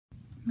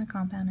The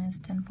compound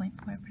is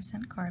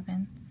 10.4%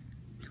 carbon,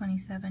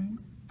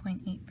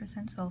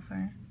 27.8%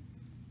 sulfur.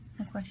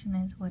 The question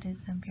is, what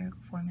is the empirical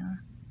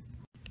formula?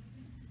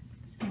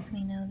 Since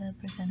we know the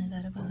percent is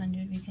out of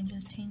 100, we can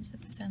just change the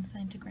percent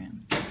sign to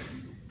grams.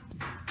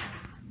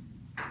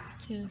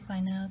 To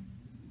find out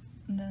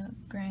the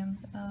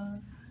grams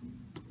of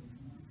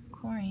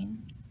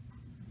chlorine,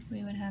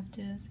 we would have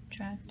to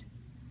subtract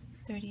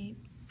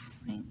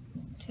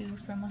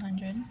 38.2 from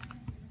 100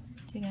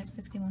 to get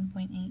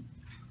 61.8%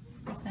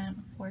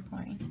 for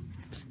chlorine.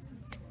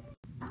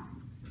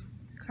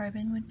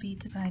 Carbon would be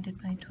divided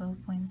by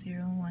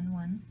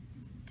 12.011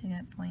 to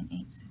get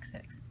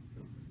 0.866.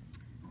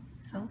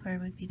 Sulfur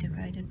would be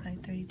divided by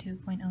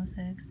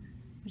 32.06,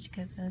 which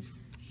gives us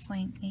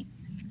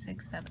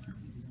 0.867.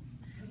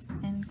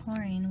 And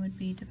chlorine would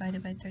be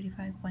divided by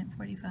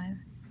 35.45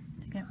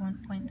 to get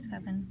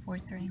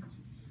 1.743.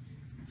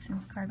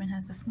 Since carbon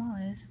has the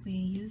smallest, we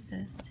use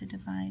this to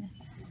divide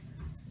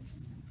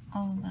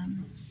all of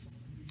them.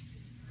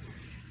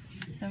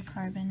 So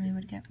carbon, we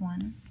would get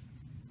 1.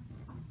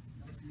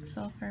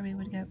 Sulfur, we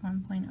would get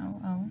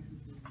 1.00.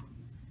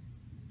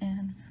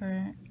 And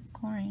for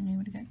chlorine, we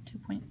would get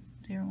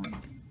 2.01.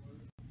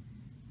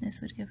 This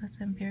would give us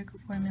the empirical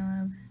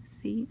formula of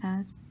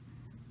CsCl2.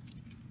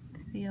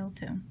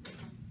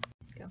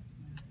 Go.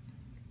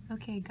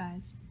 Okay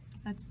guys,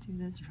 let's do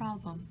this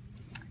problem.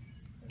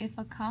 If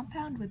a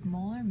compound with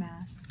molar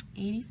mass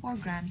 84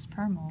 grams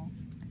per mole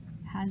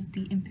has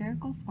the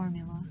empirical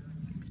formula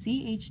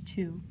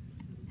CH2,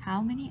 how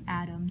many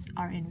atoms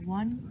are in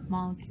one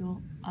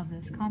molecule of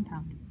this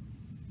compound?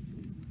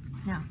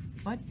 Now,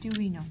 what do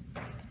we know?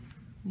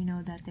 We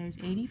know that there's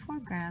 84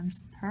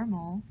 grams per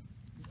mole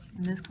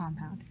in this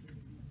compound,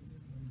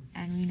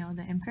 and we know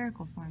the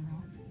empirical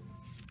formula.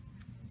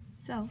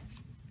 So,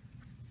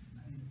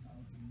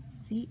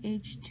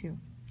 CH2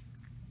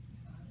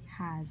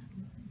 has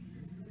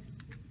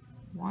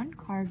 1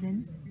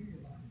 carbon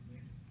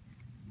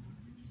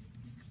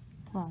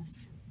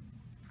plus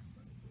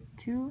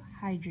 2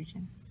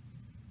 hydrogen.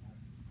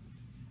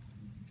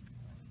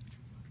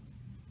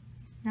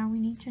 Now we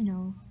need to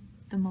know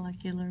the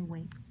molecular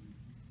weight.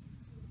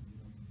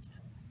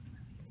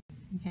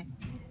 Okay,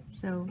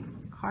 so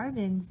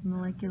carbon's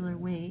molecular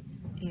weight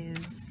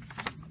is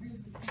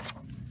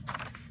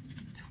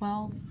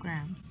 12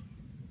 grams.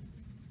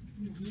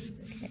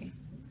 Okay,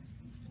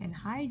 and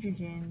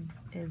hydrogen's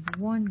is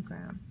 1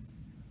 gram.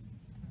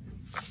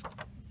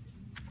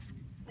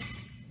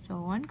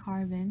 So 1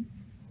 carbon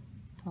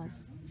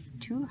plus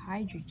 2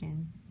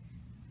 hydrogen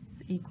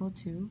is equal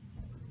to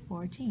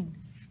 14.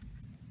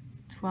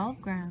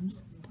 12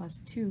 grams plus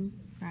 2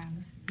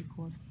 grams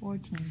equals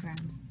 14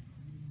 grams.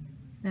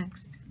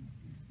 Next,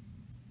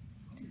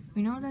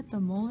 we know that the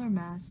molar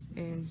mass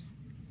is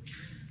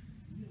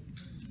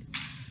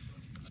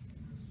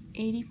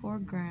 84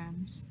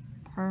 grams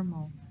per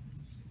mole.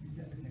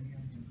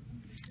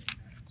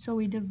 So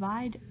we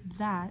divide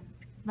that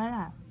by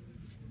that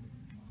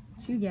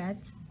to get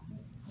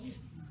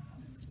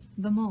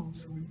the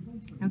moles.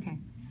 Okay,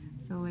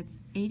 so it's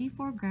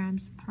 84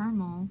 grams per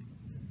mole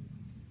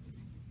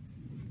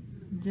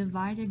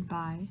divided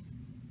by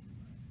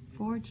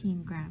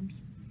 14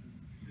 grams.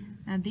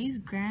 Now these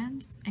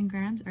grams and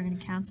grams are going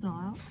to cancel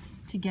out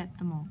to get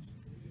the moles,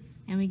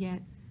 and we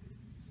get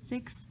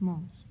 6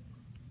 moles.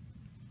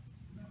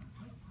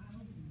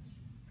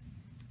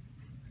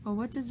 But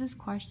what does this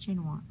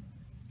question want?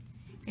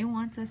 It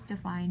wants us to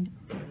find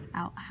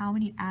out how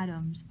many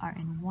atoms are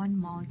in one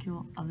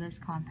molecule of this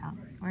compound.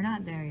 We're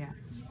not there yet.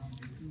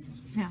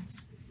 Now,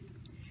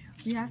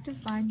 we have to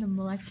find the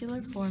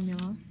molecular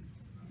formula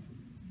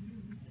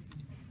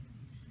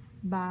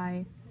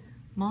by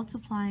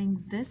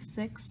multiplying this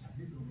 6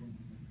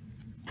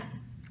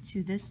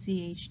 to this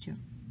CH2.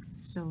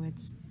 So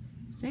it's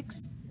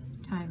 6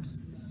 times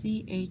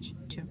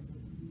CH2,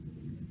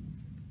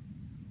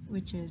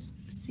 which is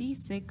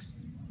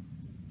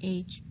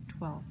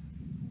C6H12.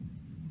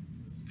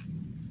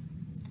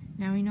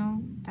 Now we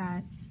know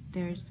that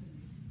there's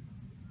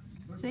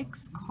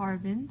 6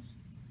 carbons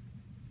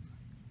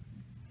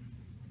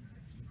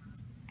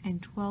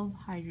and 12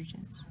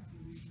 hydrogens.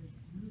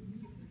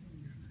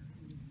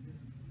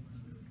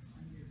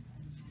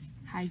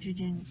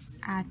 Hydrogen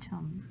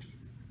atoms,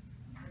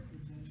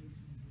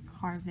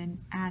 carbon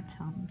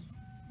atoms.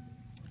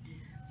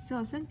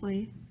 So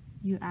simply,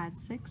 you add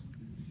 6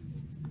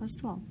 plus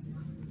 12.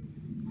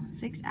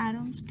 6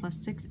 atoms plus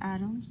 6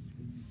 atoms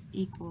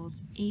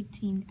equals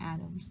 18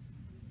 atoms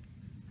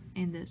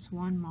in this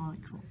one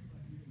molecule.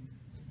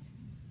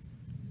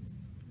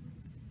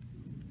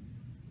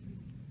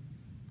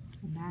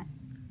 And that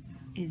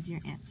is your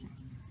answer.